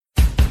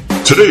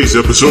Today's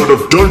episode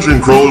of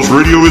Dungeon Crawlers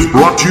Radio is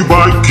brought to you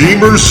by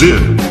Gamers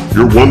Inn,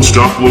 your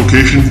one-stop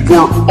location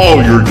for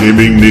all your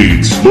gaming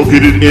needs.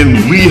 Located in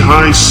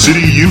Lehigh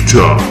City,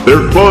 Utah,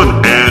 their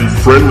fun and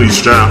friendly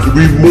staff will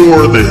be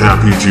more than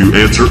happy to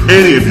answer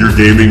any of your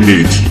gaming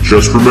needs.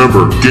 Just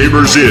remember,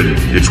 Gamers Inn,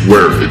 it's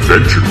where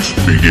adventures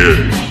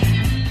begin.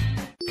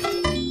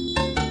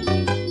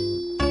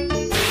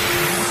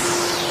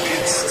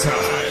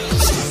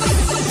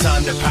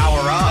 Time to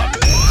power up.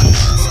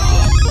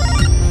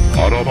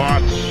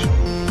 Autobots,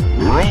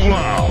 roll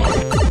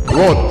out!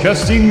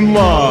 Broadcasting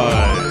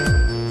live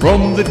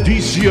from the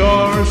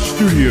DCR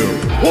studio.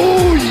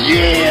 Oh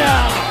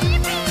yeah!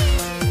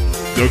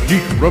 The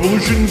Geek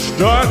Revolution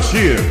starts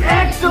here.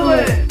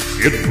 Excellent!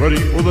 Get ready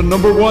for the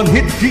 #1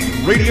 hit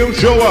geek radio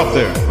show out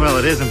there. Well,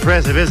 it is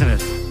impressive, isn't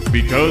it?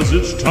 Because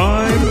it's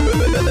time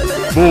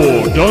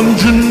for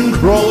Dungeon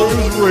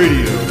Crawlers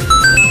Radio.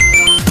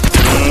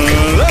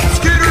 Let's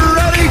get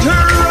ready to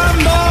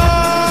rumble!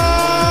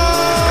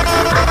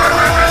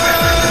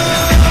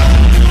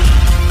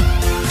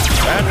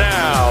 And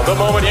now, the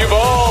moment you've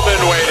all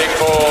been waiting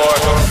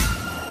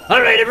for.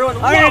 All right,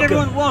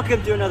 everyone,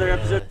 welcome to another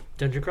episode of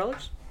Dungeon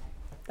Crawlers.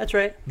 That's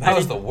right. That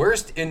was the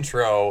worst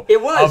intro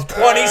It was. of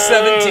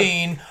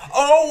 2017.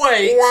 Oh,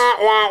 wait.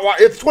 Wah, wah, wah.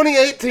 It's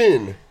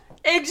 2018.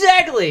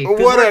 Exactly. 'Cause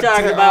What we're a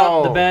talking t- about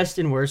oh. the best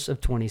and worst of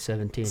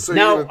 2017. So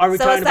now, you're- are we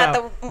So talking is that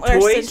about the worst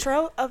toys?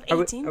 intro of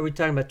Are 18? we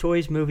talking about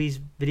toys, movies,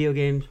 video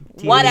games,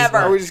 TV? Whatever.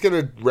 Are we just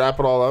going to wrap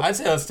it all up? I'd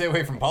say let's stay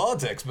away from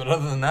politics, but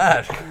other than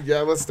that.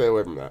 Yeah, let's stay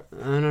away from that.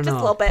 I don't know. Just a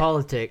little bit.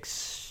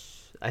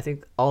 Politics. I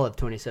think all of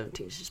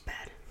 2017 is just bad.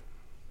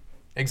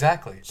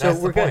 Exactly. So That's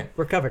we're the good. point.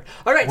 We're covered.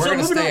 All right, We're so going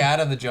to moving stay on. out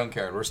of the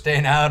junkyard. We're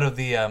staying out of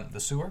the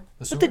sewer.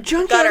 The sewer? But the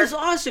junkyard Gutter. is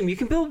awesome. You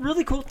can build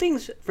really cool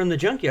things from the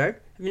junkyard.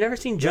 Have you never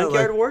seen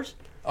Junkyard like- Wars?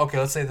 Okay,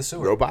 let's say the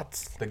sewer.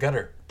 Robots. The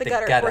gutter. The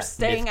gutter. We're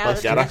staying out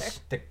of the gutter. gutter.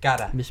 The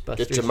gutter. Mythbusters.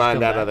 Get your has mind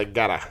come out of back. the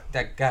gutter.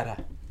 The gutter.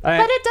 All right.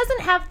 But it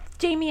doesn't have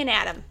Jamie and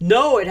Adam.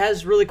 No, it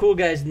has really cool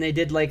guys, and they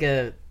did like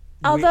a.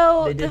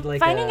 Although they did like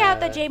finding a out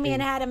that Jamie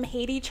and thing. Adam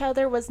hate each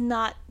other was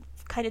not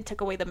kind of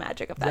took away the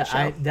magic of that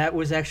show. That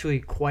was actually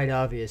quite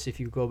obvious if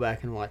you go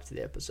back and watch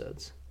the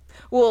episodes.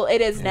 Well, it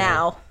is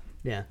now.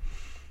 Yeah,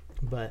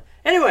 but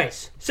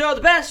anyways, so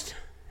the best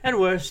and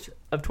worst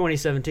of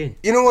 2017.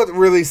 You know what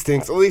really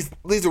stinks? At least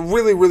it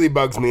really, really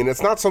bugs me. And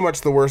it's not so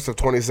much the worst of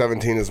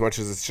 2017 as much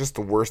as it's just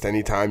the worst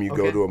anytime you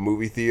go Okay. to a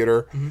movie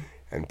theater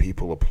and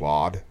people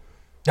applaud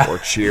or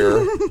cheer.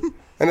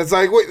 And it's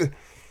like, wait,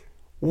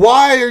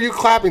 why are you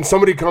clapping?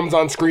 Somebody comes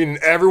on screen and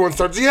everyone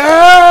starts,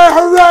 yeah,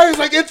 hooray! It's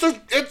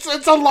like,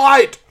 it's a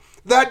light.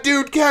 That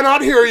dude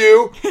cannot hear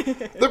you.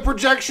 The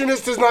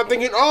projectionist is not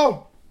thinking,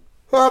 oh,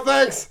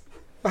 thanks.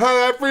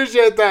 I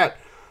appreciate that.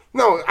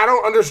 No, I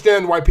don't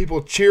understand why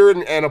people cheer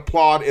and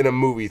applaud in a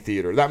movie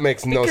theater. That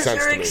makes no Because sense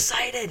they're to me.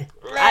 excited.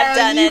 I've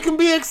done You it. can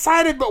be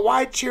excited, but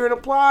why cheer and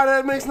applaud?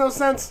 That makes no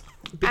sense.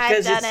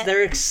 Because done it's it.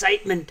 their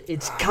excitement.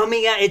 It's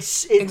coming out.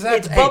 It's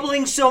Exactly.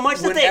 bubbling so much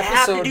that When they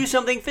have to episode- do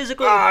something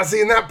physically. See,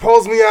 and that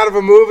pulls me out of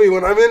a movie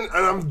when I'm in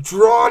and I'm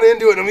drawn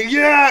into it. I'm like,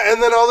 yeah,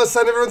 and then all of a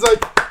sudden everyone's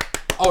like,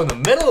 Oh, in the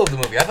middle of the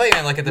movie. I thought you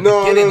meant like at the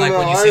No, beginning, no, like no,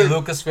 when you see I-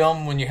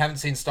 Lucasfilm, when you haven't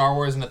seen Star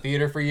Wars in the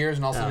theater for years,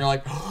 and all of a sudden you're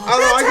like, I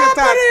don't know, I get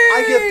that.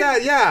 I get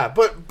that, yeah.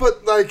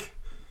 But like,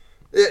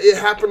 it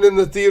happened in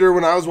the theater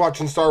when I was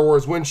watching Star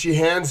Wars when she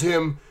hands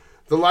him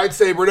the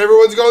lightsaber and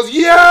everyone goes,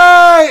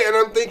 yay! And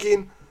I'm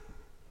thinking,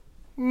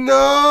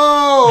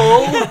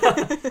 no.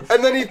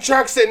 And then he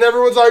chucks it and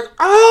everyone's like,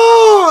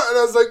 oh! And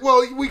I was like,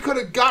 well, we could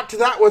have got to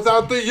that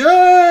without the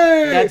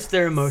yay! That's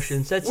their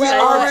emotions. That's we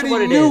that's already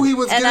what it knew is. he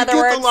was In going to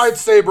other get the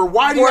words, lightsaber.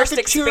 Why do you have Worst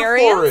to cheer for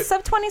experience it?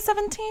 of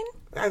 2017?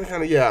 I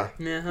kind of, yeah.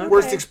 Yeah,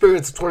 Worst okay.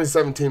 experience of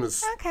 2017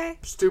 is Okay.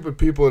 stupid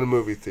people in a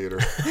movie theater.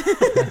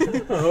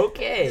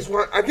 Okay.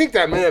 I think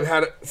that may have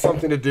had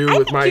something to do I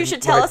with think my you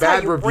should tell my us how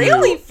bad you review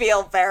really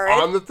feel, Barrett.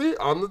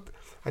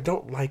 I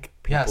don't like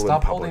people yeah,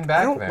 stop in public. holding back,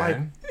 I don't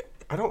man.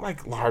 I don't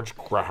like large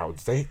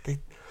crowds. They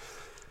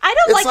I don't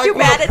It's like like your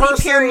when a humanity,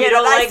 person- period, You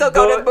don't and I like still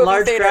go to movie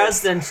large theaters.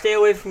 crowds, then stay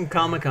away from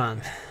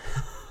Comic-Cons.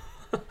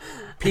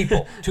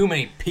 people. Too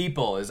many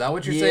people. Is that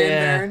what you're saying,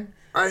 Yeah. Baron?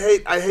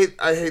 I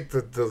hate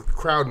the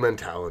crowd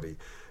mentality.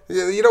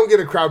 You don't get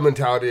a crowd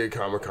mentality at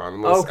Comic-Con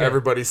unless Okay.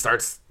 everybody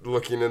starts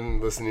looking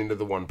and listening to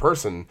the one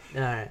person.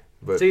 All right.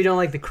 But- So you don't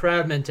like the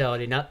crowd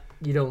mentality, not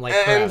you don't like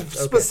And crowds.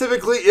 Okay.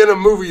 specifically in a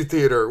movie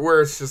theater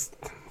where it's just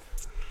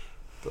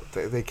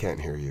they can't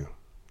hear you.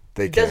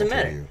 They It can't doesn't hear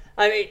matter. you.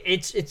 I mean,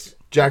 it's.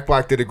 Jack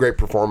Black did a great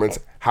performance.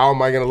 How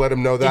am I going to let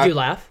him know that? Did you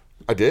laugh?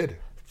 I did.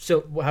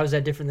 So how is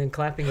that different than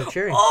clapping or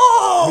cheering?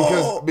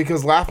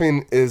 Because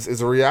laughing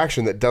is a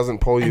reaction that doesn't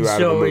pull you and out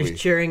so of a movie. is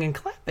cheering and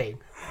clapping.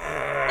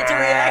 It's a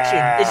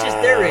reaction. It's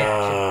just their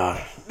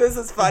reaction. This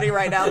is funny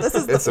right now. This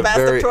is It's the a best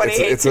very of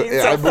 2018 it's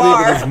a, so I believe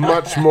far. it is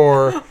much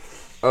more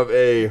of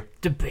a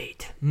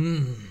Debate.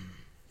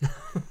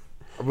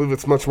 I believe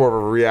it's much more of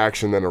a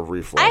reaction than a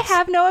reflex. I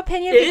have no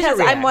opinion It is a because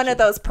I'm one reaction. of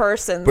those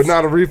persons. but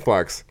not a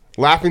reflex.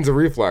 Laughing's a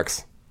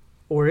reflex.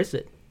 Or is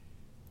it?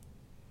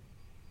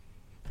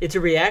 It's a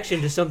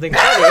reaction to something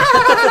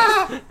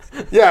funny.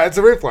 Yeah, it's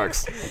a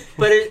reflex.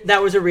 But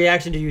that was a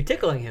reaction to you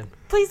tickling him.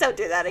 Please don't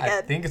do that I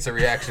again. think it's a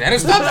reaction. And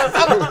stop.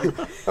 I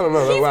don't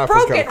know. That He's laugh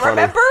was broken, kind of funny.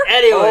 remember?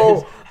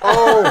 Anyways,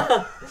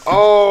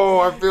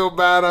 I feel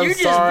bad. I'm You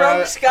just sorry.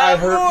 broke Scott I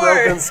hurt Moore.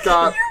 Broken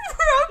Scott.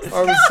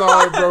 I'm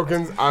sorry,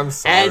 Broken. I'm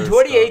sorry. and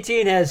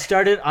 2018 has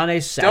started on a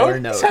sour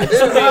note. Scott.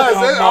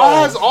 It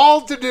has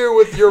all to do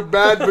with your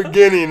bad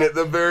beginning at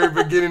the very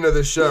beginning of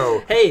the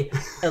show. Hey,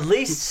 at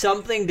least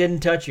something didn't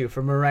touch you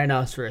from a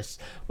rhinoceros.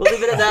 We'll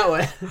leave it at that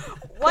way.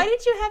 Why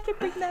did you have to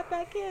bring that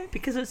back in?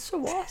 Because it's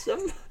so awesome.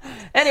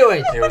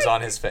 Anyways, It was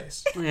on his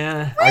face.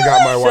 yeah. I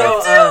got my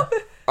So,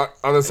 wife.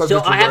 On the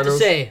subject so I of have to rhinos,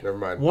 say, never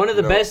mind. one of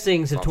the No, best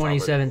things of off topic.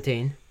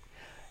 2017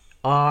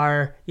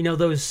 are,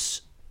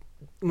 those,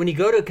 when you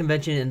go to a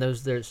convention and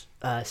there's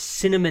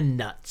cinnamon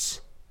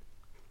nuts.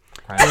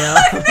 No.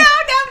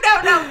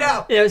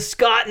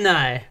 Scott and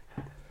I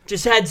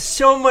just had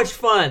so much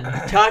fun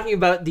talking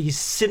about these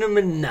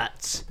cinnamon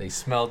nuts. They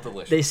smelled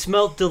delicious. They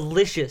smell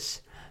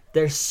delicious.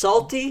 They're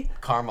salty. They're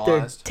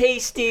Caramelized.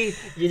 tasty.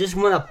 You just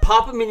want to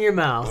pop them in your A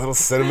mouth. little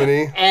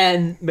cinnamony.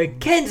 And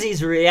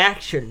Mackenzie's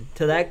reaction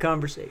to that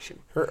conversation.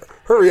 Her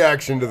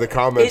reaction to the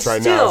comments It's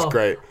right now is still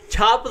great.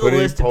 Top of the Hoodie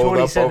list of pulled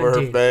up over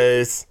her 2017.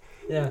 face.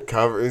 Yeah.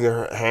 Covering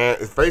her hand,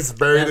 face is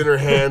buried in her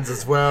hands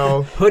as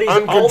well. Hoodie's all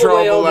the way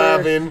Uncontrollable over.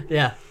 laughing.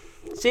 Yeah.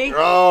 See?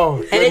 Oh,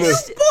 and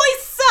goodness. Boy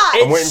suck.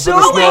 it's I'm waiting so for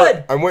the snort.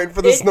 good. I'm waiting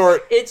for the It-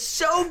 snort. It's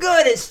so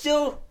good.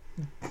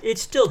 It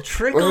still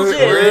trickles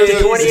Where in is to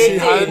it? Is she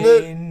hiding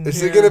 2018. it? Is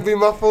she going to be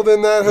muffled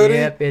in that hoodie?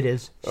 Yep, it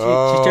is. She's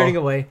Oh, turning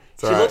away.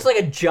 She all right. looks like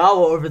a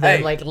Jawa over there,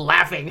 Hey. like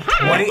laughing.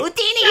 20 Oh,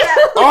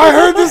 I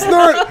heard the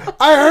snort.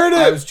 I heard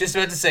I it. was just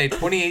about to say,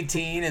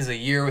 2018 is a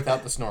year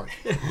without the snort.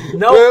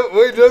 Nope.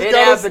 We just It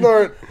got happened. a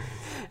snort.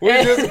 We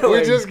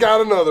Anyway. just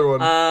got another one.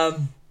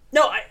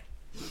 No,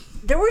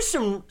 there were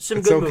some It's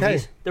good okay.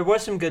 movies. There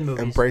was some good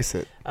movies. Embrace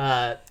it.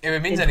 If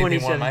it means In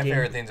anything, one of my 2017.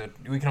 favorite things,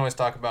 we can always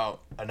talk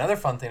about another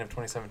fun thing of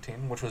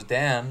 2017, which was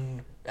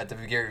Dan at the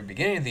very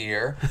beginning of the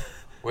year,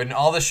 when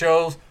all the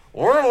shows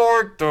were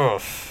like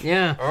this.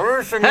 Yeah.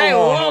 Every single Hey,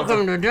 one.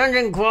 welcome to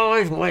Dungeon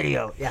Crawlers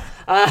Radio. Yeah.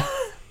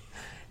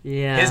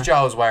 Yeah. His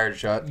jaw was wired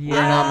shut. Yeah.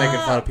 We're not making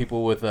fun of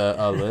people with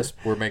a lisp.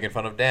 We're making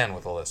fun of Dan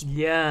with a lisp.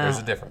 Yeah. There's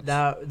a difference.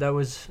 That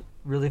was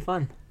really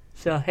fun.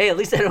 So, hey, at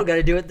least I don't got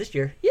to do it this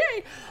year.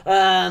 Yay.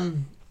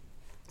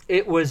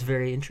 It was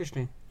very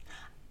interesting.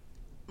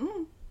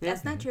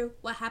 That's not true.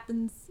 What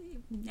happens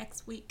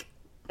next week?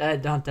 I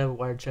don't have to have a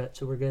wired shut,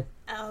 so we're good.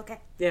 Oh, okay.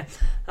 Yeah.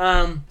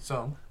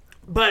 So,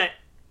 But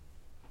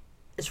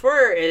as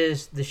far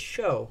as the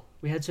show,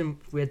 we had some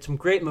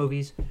great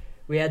movies.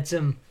 We had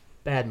some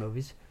bad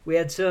movies. We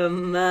had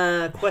some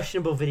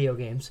questionable video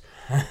games.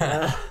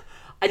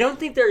 I don't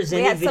think there's We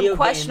any had video some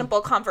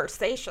questionable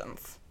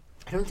conversations.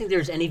 I don't think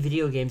there's any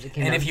video games that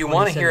came out. and if in you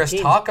want to hear us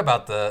 2017. talk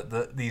about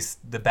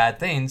the bad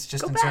things,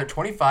 just insert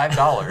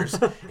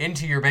 $25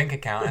 into your bank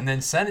account and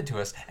then send it to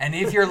us. And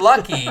if you're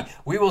lucky,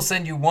 we will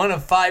send you one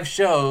of 5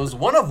 shows,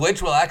 one of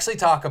which will actually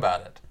talk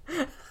about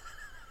it.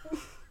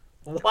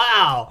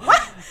 Wow.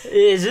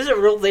 Is this a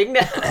real thing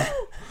now?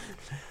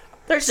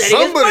 They're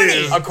sending us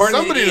money. According to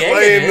Somebody's EA,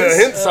 laying it the is.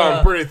 hints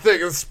on pretty thick.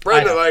 It's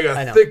spreading I it know, like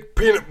I a know. thick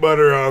peanut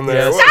butter on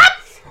there. Yes. What-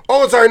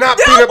 Oh, sorry, not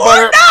peanut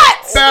butter.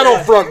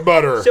 Battlefront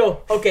butter.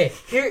 So, okay,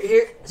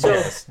 so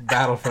Yes,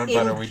 Battlefront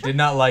butter. We did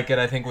not like it.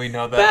 I think we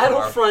know that.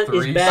 Battlefront from our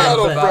is 3 bad, shows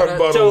but- about Battlefront it.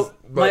 butter. So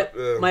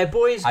But, my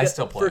boys I got,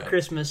 still play for it.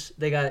 Christmas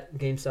they got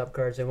GameStop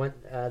cards. I went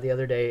the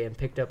other day and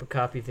picked up a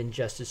copy of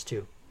Injustice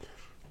 2,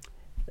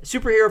 a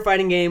superhero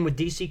fighting game with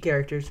DC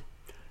characters.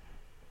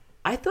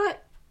 I thought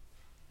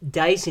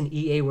DICE and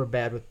EA were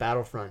bad with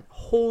Battlefront.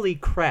 Holy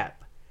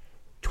crap!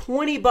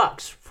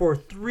 $20 for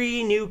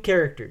 3 new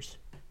characters,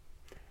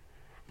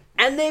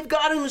 and they've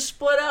got them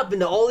split up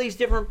into all these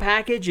different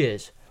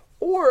packages.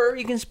 Or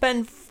you can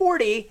spend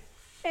 $40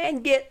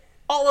 and get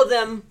all of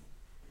them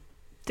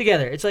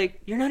together. It's like,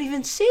 you're not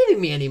even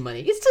saving me any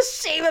money. It's the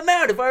same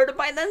amount if I were to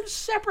buy them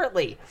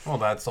separately. Well,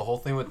 that's the whole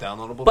thing with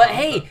downloadable. But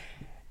content. hey,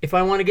 if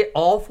I want to get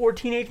all 4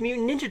 Teenage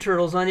Mutant Ninja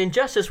Turtles on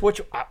Injustice,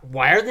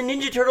 why are the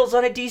Ninja Turtles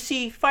on a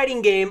DC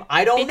fighting game?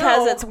 I don't know.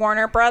 Because it's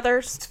Warner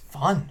Brothers. it's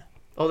fun.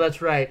 Oh, that's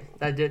right.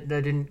 That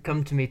didn't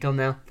come to me till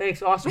now.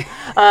 Thanks, awesome.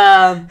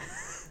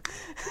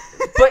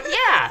 But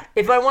yeah,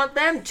 if I want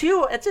them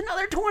too, it's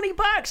another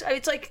 $20.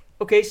 It's like,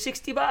 okay,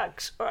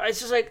 $60. It's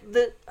just like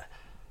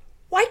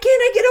why can't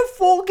I get a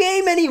full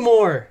game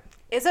anymore?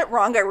 Is it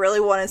wrong? I really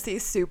want to see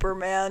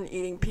Superman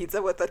eating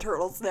pizza with the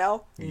turtles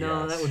now.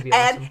 No, that would be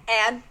awesome.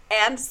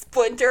 And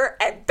Splinter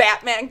and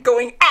Batman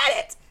going at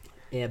it.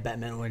 Yeah,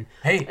 Batman would.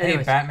 Hey,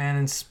 Anyways. Batman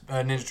and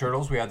Ninja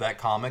Turtles. We had that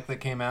comic that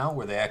came out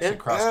where they actually Yep.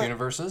 crossed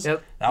universes.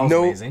 Yep. That was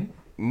No. amazing.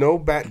 No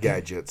bat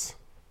gadgets.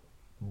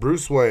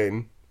 Bruce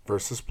Wayne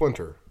versus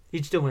Splinter.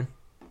 He'd still win.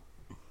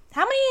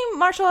 How many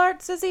martial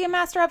arts is he a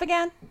master of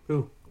again?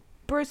 Who?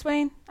 Bruce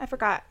Wayne? I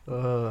forgot.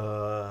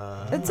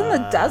 It's in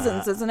the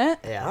dozens, isn't it?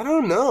 Yeah. I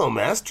don't know.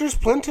 Master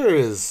Splinter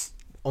is.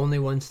 Only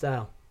one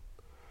style.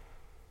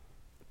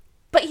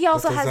 But he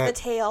also does has that-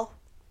 the tail.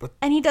 but-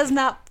 And he does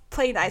not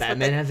play nice Batman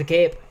with it. has a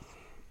cape.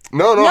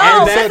 No, No,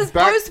 I this said is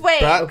Bruce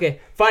Wayne. Okay,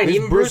 fine. He's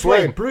Even Bruce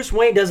Wayne. Wayne. Bruce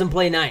Wayne doesn't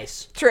play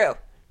nice. True.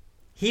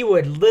 He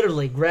would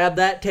literally grab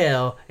that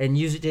tail and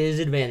use it to his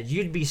advantage.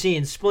 You'd be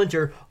seeing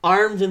Splinter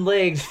arms and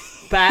legs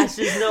past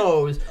his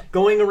nose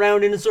going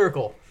around in a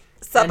circle.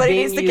 Somebody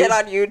being needs to get used-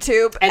 on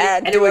YouTube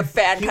and do a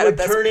fan he cut would of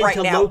this turn right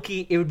into now.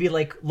 Loki. It would be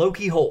like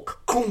Loki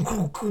Hulk. Coom,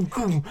 coom, coom,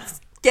 coom.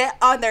 Get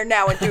on there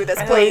now and do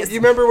this, please. You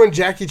remember when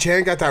Jackie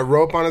Chan got that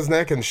rope on his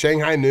neck in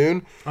Shanghai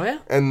Noon? Oh yeah.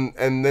 And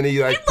then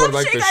he like put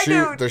like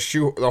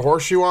the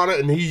horseshoe on it,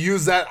 and he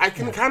used that. I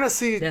can kind of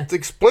see the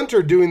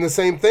Splinter doing the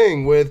same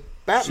thing with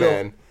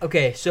Batman.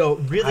 So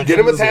really Get good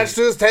him movie. attached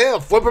to his tail,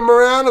 flip him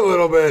around a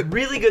little bit.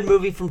 Really good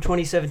movie from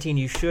 2017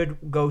 you should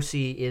go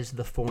see is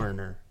The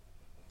Foreigner.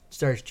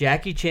 Stars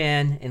Jackie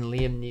Chan and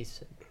Liam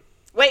Neeson.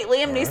 Wait,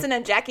 Liam Neeson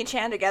and Jackie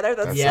Chan together?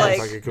 That's That sounds like,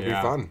 like it could be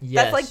fun.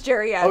 Yes. That's like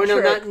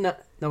geriatric. Oh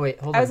no, wait,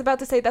 hold on. I was about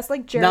to say that's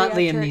like geriatric. Not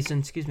Liam Neeson,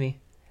 excuse me.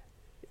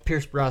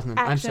 Pierce Brosnan.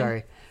 I'm Action.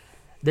 sorry.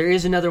 There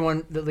is another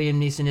one that Liam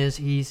Neeson is.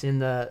 He's in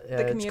the.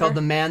 It's Commuter? called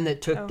The Man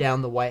That Took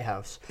Down the White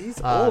House. He's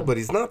old, but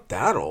he's not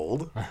that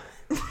old.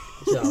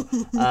 So,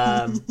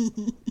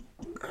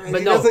 But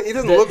he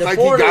doesn't look like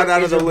he got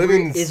out of the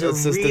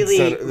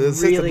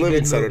assisted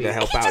living center to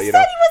help out. He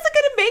said he wasn't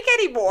going to make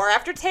any more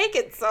after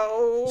Taken,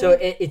 so. So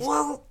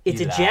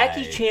it's a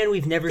Jackie Chan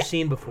we've never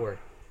seen before.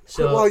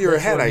 So well, you're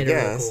that's ahead, what I made it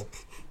really guess. cool.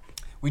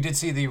 We did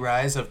see the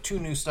rise of 2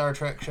 new Star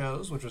Trek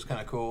shows, which was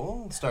kind of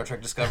cool. Star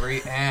Trek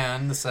Discovery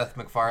and the Seth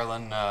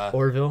MacFarlane...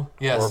 Orville?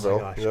 Yes. Orville.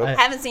 Gosh, Yep. I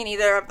haven't seen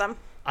either of them.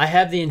 I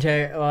have the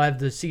entire... Well, I have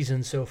the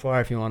season so far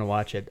if you want to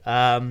watch it.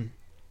 I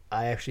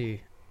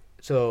actually...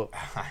 So...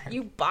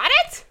 You bought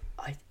it?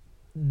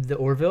 The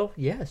Orville?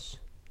 Yes.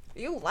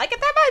 You like it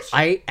that much?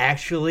 I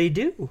actually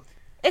do.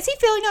 Is he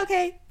feeling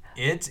okay?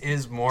 It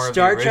is more of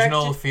Star the Trek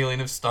original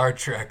feeling of Star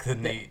Trek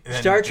than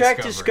Star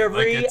Trek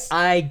Discovery, Like, it's-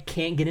 I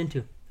can't get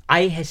into.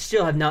 I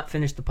still have not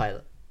finished the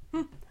pilot.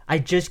 I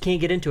just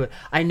can't get into it.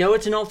 I know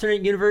it's an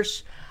alternate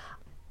universe.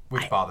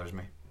 which bothers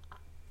me.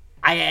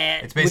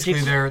 It's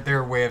basically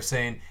their way of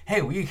saying,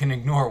 hey, we can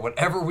ignore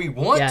whatever we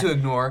want to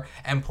ignore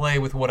and play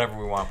with whatever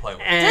we want to play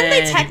with. Didn't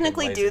they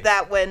technically do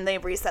that when they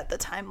reset the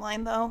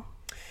timeline, though?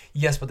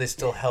 Yes, but they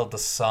still held to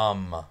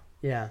some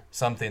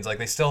things. Like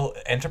they still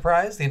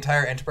Enterprise, the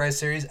entire Enterprise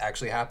series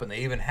actually happened. They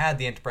even had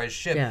the Enterprise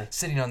ship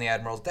sitting on the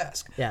Admiral's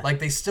desk. Yeah. Like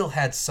they still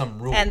had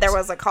some rules. And there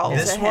was a call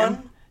This to one,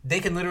 him. they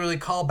can literally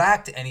call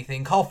back to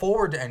anything, call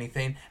forward to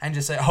anything, and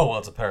just say, oh, well,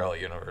 it's a parallel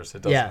universe.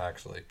 It doesn't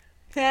actually.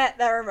 Yeah,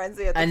 that reminds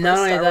me of the And first not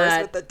only Star Wars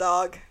that, with the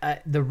dog.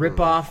 The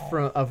ripoff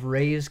of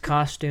Rey's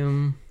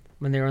costume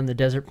when they were on the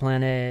desert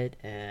planet,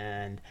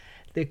 and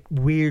the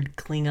weird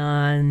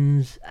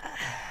Klingons.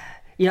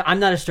 You know,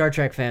 I'm not a Star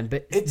Trek fan,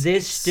 but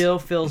this still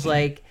feels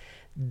like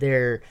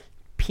they're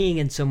peeing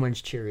in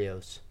someone's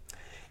Cheerios.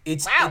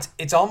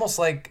 It's almost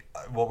like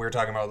what we were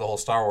talking about with the whole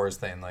Star Wars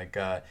thing. Like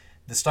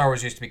the Star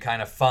Wars used to be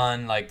kind of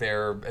fun, like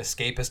they're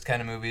escapist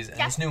kind of movies, and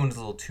this new one's a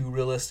little too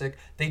realistic.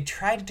 They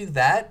tried to do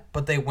that,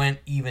 but they went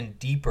even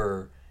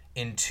deeper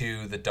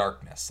into the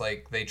darkness.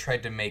 Like they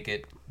tried to make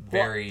it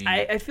very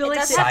I feel like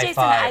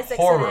sci-fi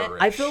horror.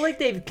 I feel like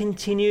they've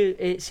continued.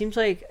 It seems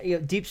like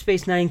Deep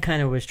Space Nine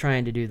kind of was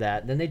trying to do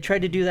that. Then they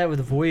tried to do that with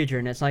Voyager,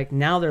 and it's like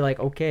now they're like,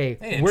 okay,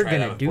 we're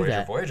gonna do Voyager.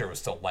 that. Voyager was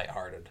still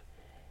lighthearted,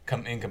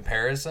 in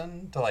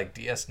comparison to like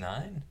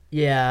DS9.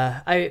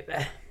 Yeah,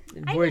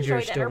 Voyager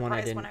is enjoyed still one I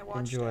Enterprise didn't when I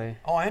watched enjoy.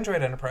 Oh, I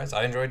enjoyed Enterprise.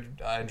 I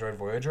enjoyed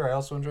Voyager. I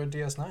also enjoyed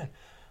DS9.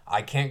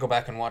 I can't go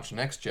back and watch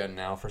Next Gen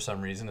now for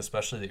some reason,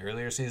 especially the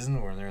earlier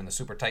season where they're in the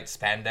super tight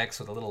spandex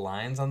with the little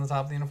lines on the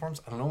top of the uniforms.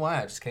 I don't know why.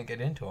 I just can't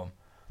get into them.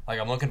 Like,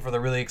 I'm looking for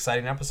the really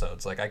exciting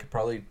episodes. Like, I could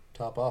probably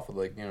top off with,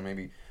 like,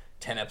 maybe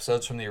 10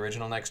 episodes from the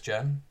original Next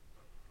Gen.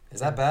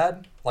 Is that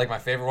bad? Like, my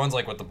favorite ones,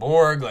 like, with the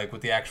Borg, like,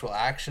 with the actual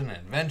action and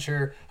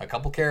adventure, a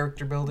couple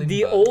character building.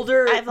 The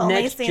older I've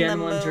only Next seen Gen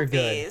the ones are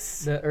good.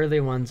 movies. The early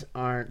ones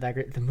aren't that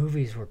great. The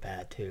movies were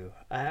bad, too.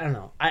 I don't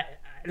know.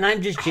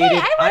 I'm just jaded.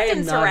 Hey, I liked am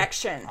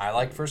Insurrection. I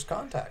like First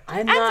Contact.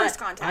 First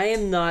Contact. I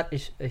am not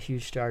a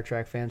huge Star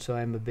Trek fan, so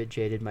I'm a bit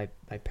jaded. My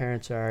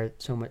parents are,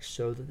 so much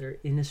so that they're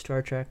in a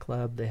Star Trek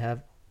club. They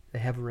have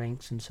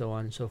ranks and so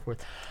on and so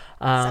forth.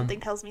 Something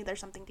tells me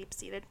there's something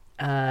deep-seated.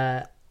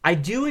 I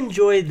do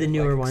enjoy the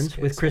newer ones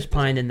with Chris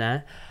Pine in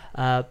that.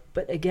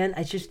 But again,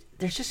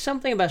 there's just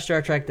something about Star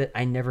Trek that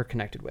I never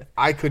connected with.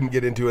 I couldn't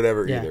get into it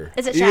ever either.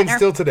 Is it even Shatner?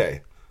 still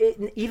today?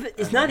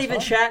 It's not even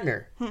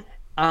Shatner.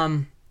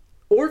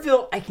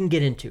 Orville, I can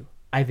get into.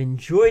 I've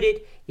enjoyed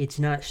it. It's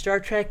not Star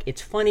Trek.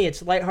 It's funny.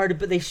 It's lighthearted,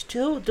 but they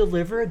still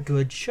deliver a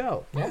good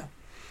show. Yeah.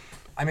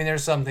 I mean,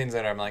 there's some things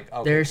that I'm like,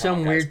 okay, There's come on,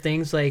 some guys. weird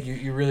things like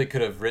You really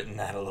could have written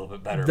that a little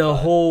bit better. the but-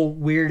 whole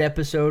weird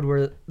episode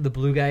where the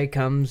blue guy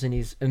comes and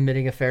he's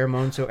emitting a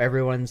pheromone, so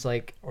everyone's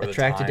like Or the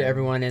attracted to time.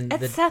 everyone, and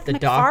It's Seth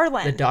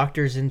MacFarlane. the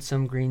doctor's in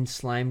some green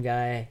slime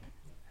guy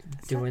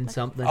doing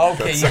something. Okay,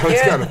 That you sounds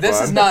can't. kinda This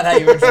fun. is not how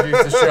you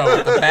introduce the show.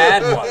 The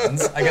bad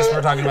ones. I guess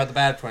we're talking about the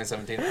bad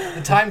 2017.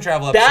 The time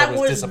travel episode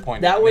was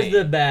disappointing. That to was me.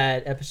 the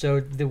bad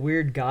episode. The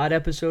weird God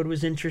episode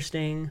was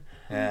interesting.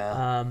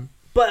 Yeah.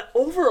 But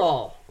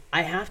overall,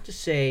 I have to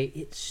say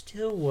it's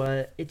still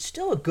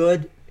a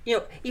good.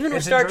 Even with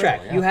It's Star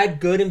Trek, enjoyable, yeah. you had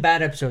good and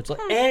bad episodes.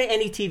 Like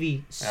any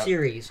TV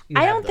series,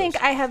 I don't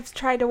think I have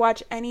tried to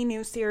watch any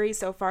new series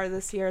so far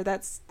this year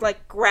that's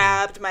like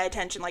grabbed my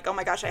attention. Like, oh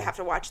my gosh, I have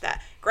to watch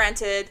that.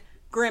 Granted,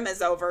 Grimm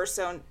is over,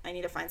 so I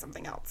need to find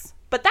something else.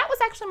 But that was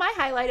actually my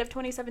highlight of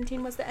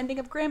 2017 was the ending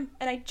of Grimm,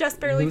 and I just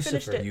barely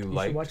finished it. You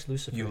should watch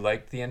Lucifer. You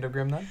liked the end of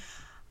Grimm then?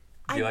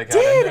 I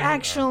did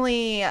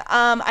actually.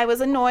 I was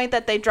annoyed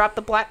that they dropped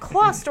the Black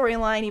Claw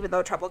storyline, even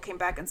though Trouble came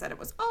back and said it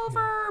was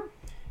over.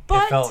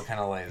 But it felt kind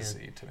of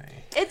lazy to me.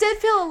 It did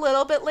feel a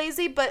little bit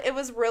lazy, but it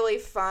was really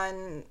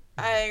fun.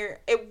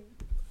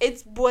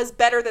 It was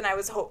better than I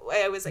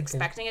was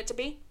expecting it to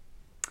be.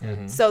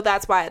 Mm-hmm. So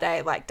that's why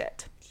I liked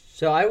it.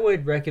 So I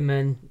would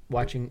recommend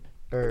watching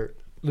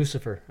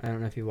Lucifer. I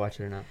don't know if you watch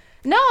it or not.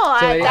 No,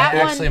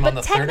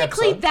 but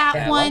technically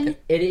that one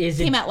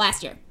came out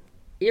last year.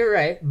 You're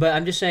right, but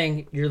I'm just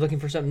saying you're looking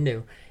for something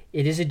new.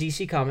 It is a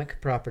DC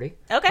comic property.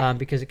 Okay.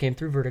 Because it came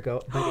through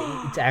Vertigo,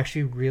 but it's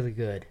actually really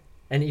good.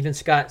 And even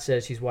Scott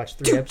says he's watched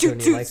 3 episodes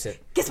and he likes it.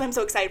 Guess what I'm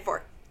so excited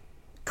for?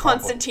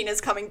 Constantine is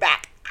coming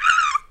back.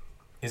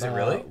 Is it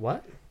really?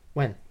 What?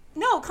 When?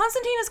 No,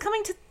 Constantine is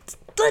coming to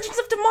Legends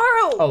of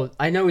Tomorrow. Oh,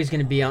 I know he's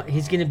going to be on.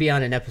 He's going to be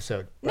on an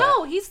episode.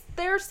 No,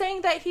 they're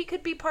saying that he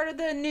could be part of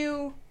the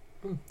new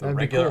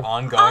regular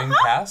ongoing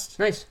cast.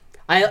 Nice.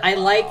 I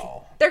like.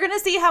 They're gonna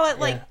see how it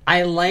like. Yeah.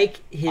 I like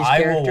his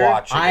character. I will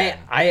watch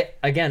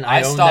again.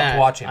 I stopped own that.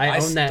 watching. I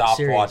stopped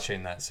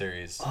watching that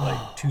series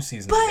like 2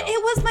 seasons ago. But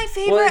it was my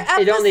favorite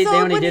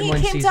episode when he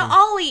came to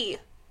Ollie.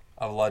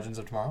 Of Legends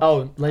of Tomorrow.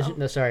 Oh,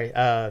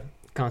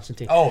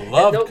 Constantine.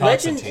 Oh,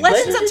 Constantine.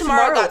 Legends of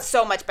Tomorrow got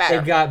so much better.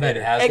 It got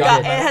better. It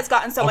has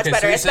gotten so much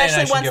better,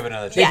 especially once.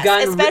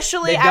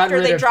 Especially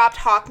after they dropped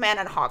Hawkman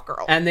and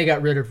Hawkgirl. And they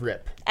got rid of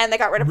Rip.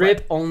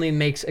 Rip only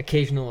makes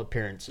occasional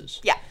appearances.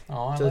 Yeah.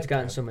 So it's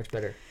gotten so much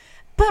better.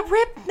 But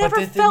Rip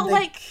never felt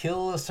like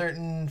kill a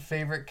certain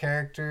favorite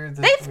character.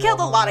 They've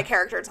killed a lot of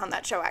characters on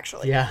that show,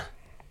 actually. Yeah.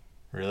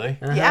 Really?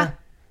 Yeah.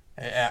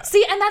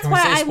 See, and that's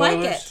why I like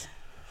it.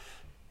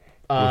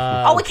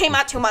 It came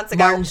out 2 months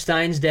ago. Martin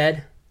Stein's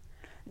dead.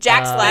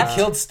 Jax left. They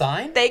killed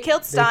Stein? They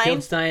killed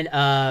Stein.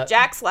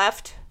 Jax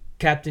left.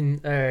 Captain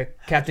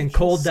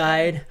Cold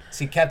died.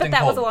 See, Captain Cold. But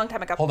that was a long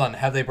time ago. Hold on,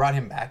 have they brought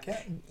him back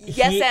yet?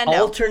 Yes and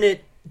no.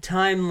 Alternate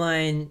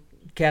timeline,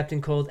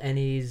 Captain Cold, and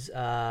he's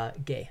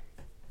gay.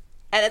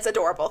 And it's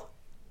adorable.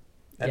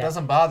 That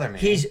doesn't bother me.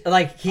 He's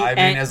like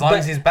as long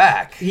as he's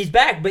back. He's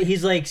back, but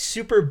he's like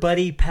super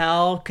buddy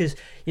pal because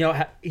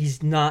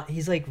he's not.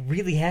 He's like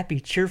really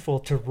happy, cheerful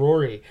to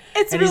Rory.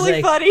 It's and really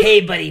he's like, funny.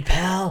 Hey, buddy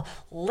pal,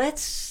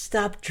 let's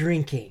stop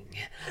drinking.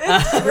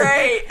 It's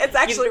great. It's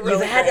actually really.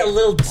 You've had a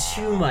little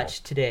too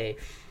much today.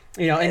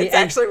 And it's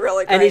actually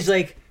really great. And he's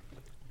like,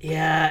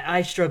 yeah,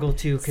 I struggle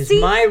too because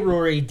my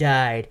Rory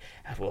died.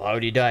 Well, how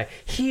did he die?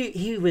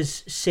 He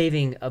was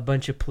saving a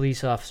bunch of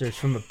police officers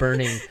from a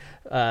burning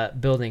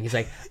building. He's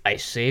like, I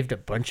saved a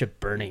bunch of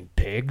burning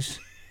pigs.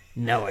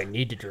 Now I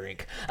need to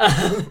drink.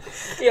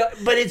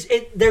 But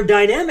their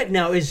dynamic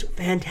now is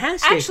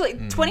fantastic. Actually,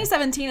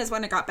 2017 is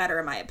when it got better,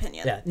 in my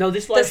opinion. Yeah, no,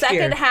 this the last year.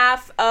 second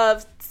half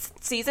of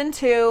season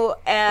 2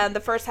 and the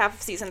first half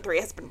of season 3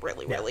 has been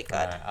really, really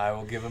good. I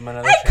will give him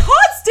another chance.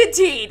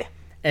 Constantine!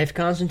 If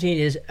Constantine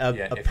is a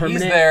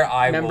permanent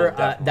member,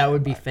 that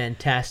would be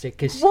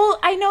fantastic. Well,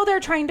 I know they're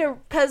trying to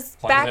because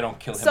back. They don't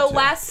kill him so too.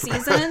 Last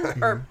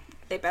season, or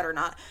they better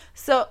not.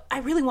 So I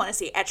really want to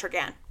see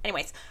Etrigan.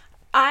 Anyways,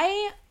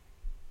 I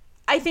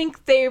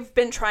think they've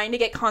been trying to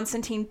get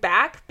Constantine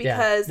back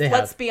because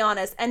let's be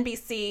honest,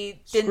 NBC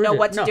didn't know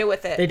what to do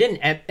with it. They didn't,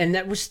 and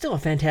that was still a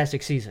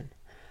fantastic season.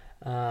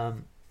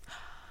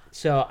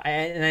 So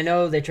I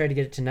know they tried to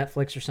get it to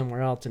Netflix or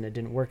somewhere else, and it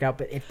didn't work out.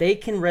 But if they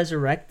can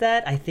resurrect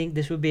that, I think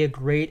this would be a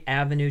great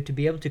avenue to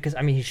be able to. Because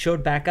he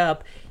showed back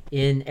up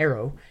in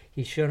Arrow.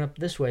 He's shown up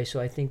this way,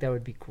 so I think that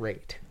would be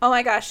great. Oh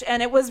my gosh!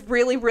 And it was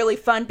really, really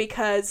fun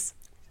because.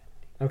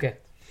 Okay.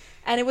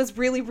 And it was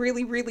really,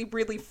 really, really,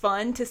 really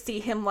fun to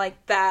see him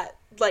like that,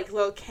 like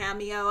little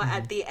cameo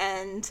at the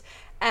end,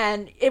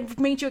 and it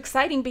made you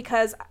exciting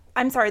because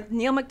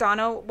Neil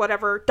McDonough,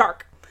 whatever,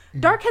 Dark.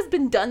 Dark has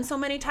been done so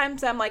many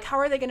times. I'm like, how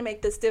are they going to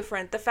make this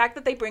different? The fact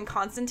that they bring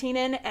Constantine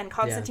in, and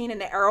Constantine in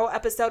the Arrow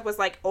episode was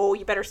like, oh,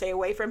 you better stay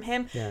away from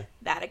him. Yeah.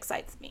 That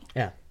excites me.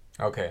 Yeah.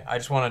 Okay, I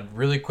just want to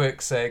really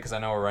quick say, because I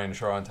know we're running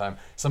short on time,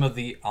 some of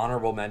the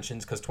honorable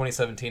mentions, because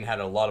 2017 had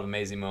a lot of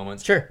amazing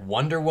moments. Sure.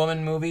 Wonder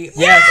Woman movie.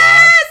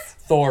 Yes!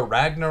 Thor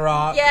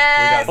Ragnarok.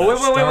 Yes! We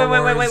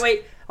got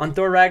Wait. On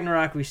Thor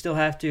Ragnarok, we still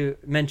have to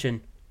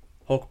mention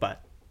Hulkbutt.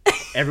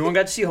 Everyone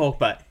got to see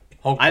Hulkbutt.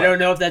 I don't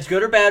know if that's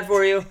good or bad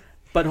for you.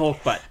 But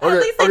Hulkbutt. At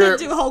least they didn't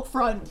do Hulk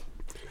Front.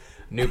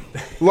 Nope.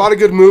 A lot of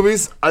good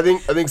movies. I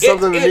think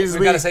something that needs to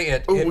be. We gotta say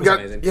it. It was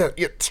amazing.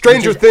 Yeah.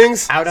 Stranger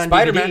Things. Out on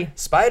Spider-Man. DVD.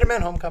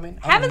 Spider-Man: Homecoming.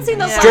 Haven't seen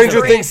those.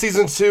 Stranger Things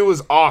season 2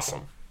 was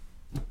awesome.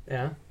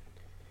 Yeah.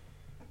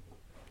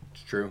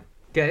 It's true.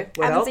 Okay.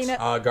 What Haven't else? seen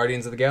it.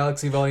 Guardians of the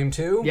Galaxy Volume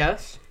 2.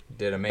 Yes.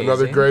 Did amazing.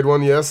 Another great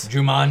one. Yes.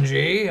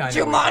 Jumanji. I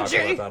know we talked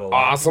about that a lot.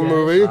 Awesome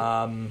movie.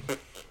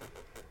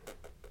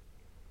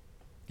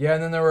 Yeah,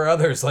 and then there were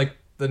others, like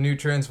the new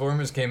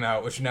Transformers came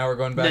out, which now we're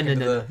going back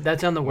into the...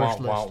 That's on the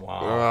worst list.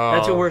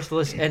 That's a worst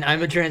list, and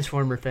I'm a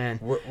Transformer fan.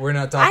 We're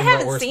not talking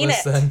about worst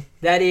list then?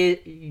 That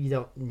is... You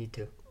don't need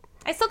to.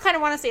 I still kind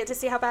of want to see it to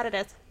see how bad it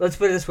is. Let's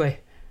put it this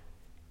way.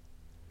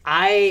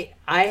 I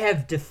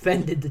have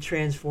defended the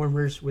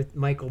Transformers with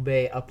Michael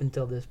Bay up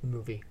until this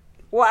movie.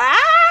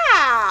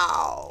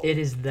 Wow! It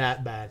is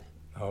that bad.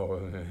 Oh.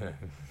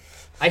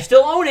 I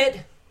still own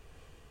it,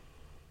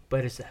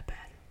 but it's that bad.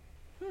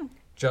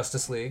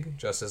 Justice League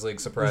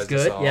surprised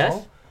good, us all.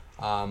 Yes.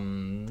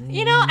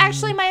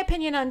 Actually, my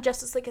opinion on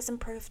Justice League has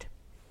improved.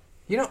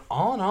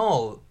 All in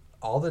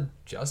all the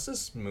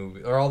Justice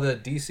movies, or all the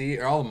DC,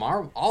 or all the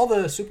Marvel, all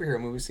the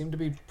superhero movies seem to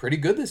be pretty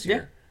good this year.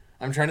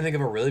 Yeah. I'm trying to think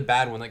of a really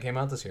bad one that came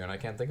out this year, and I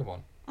can't think of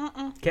one.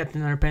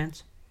 Captain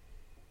Underpants?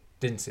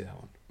 Didn't see that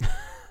one.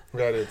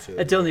 I did see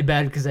that. It's only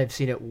bad because I've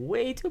seen it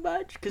way too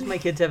much because my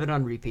kids have it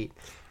on repeat.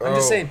 I'm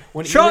just saying.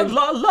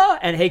 Sha-la-la!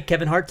 And hey,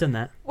 Kevin Hart's in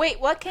that.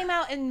 Wait, what came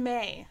out in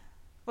May?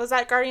 Was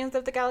that Guardians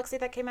of the Galaxy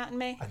that came out in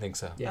May? I think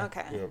so. Yeah.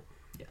 Okay.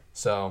 Yeah.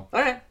 So.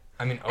 All right.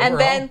 I mean, overall. And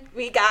then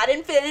we got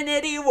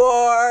Infinity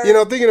War.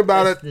 Thinking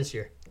about it, this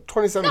year.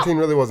 2017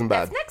 really wasn't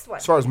bad. That's next one.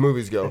 As far as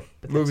movies go.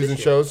 Movies and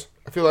shows.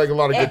 I feel like a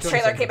lot of good...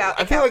 trailer came out.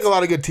 I feel like a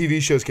lot of good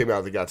TV shows came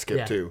out that got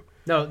skipped, too.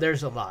 No,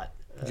 there's a lot.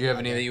 Do you have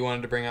any that you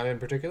wanted to bring out in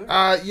particular?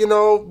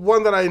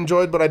 One that I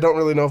enjoyed, but I don't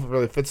really know if it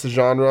really fits the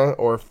genre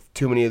or if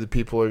too many of the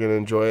people are going to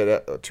enjoy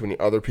it. Too many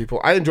other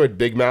people. I enjoyed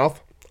Big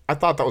Mouth. I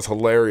thought that was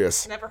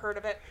hilarious. Never heard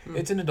of it.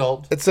 It's an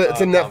adult. It's a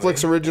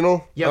Netflix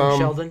original. Young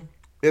Sheldon.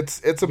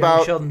 It's about...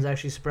 Young Sheldon's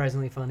actually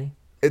surprisingly funny.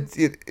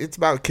 It's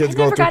about kids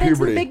going through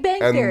puberty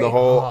and the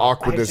whole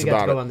awkwardness about it. I actually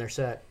got to go on their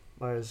set.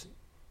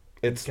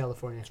 It's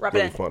California. It's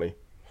really funny.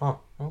 Huh.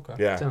 Okay.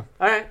 Yeah. So,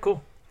 all right,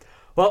 cool.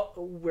 Well,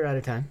 we're out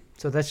of time.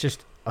 So that's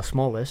just a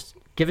small list.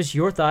 Give us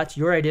your thoughts,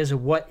 your ideas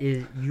of what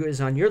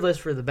is on your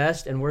list for the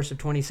best and worst of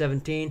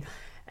 2017.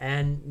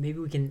 And maybe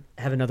we can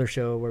have another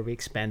show where we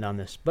expand on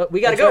this. But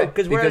we got to go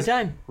because we're out of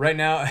time. Right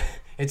now,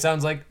 it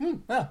sounds like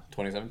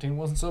 2017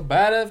 wasn't so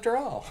bad after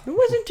all. It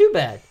wasn't too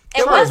bad.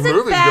 It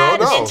wasn't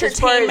bad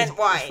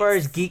entertainment-wise. As far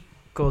as geek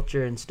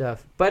culture and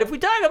stuff. But if we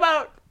talk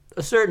about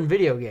a certain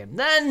video game,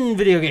 then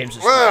video games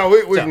is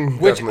we can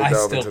which I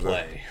still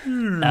play.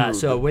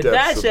 So with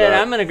that said,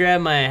 I'm going to grab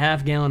my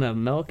half gallon of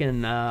milk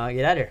and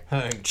get out of here.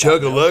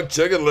 Chug-a-lug,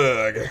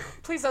 chug-a-lug.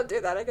 Please don't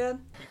do that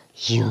again.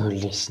 You're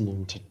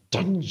listening to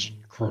Dungeon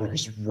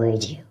Crawlers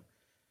Radio.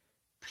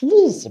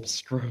 Please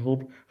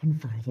subscribe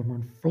and follow them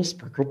on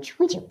Facebook or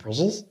Twitter,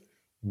 please.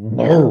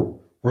 No,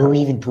 we're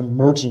even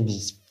promoting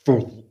these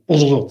filthy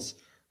idiots.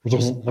 Who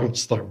doesn't like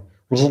them?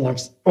 Who doesn't like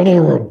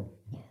anyone?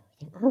 No,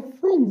 they're our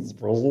friends,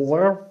 please,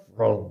 our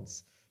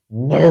friends.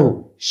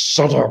 No,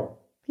 shut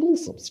up.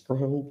 Please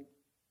subscribe.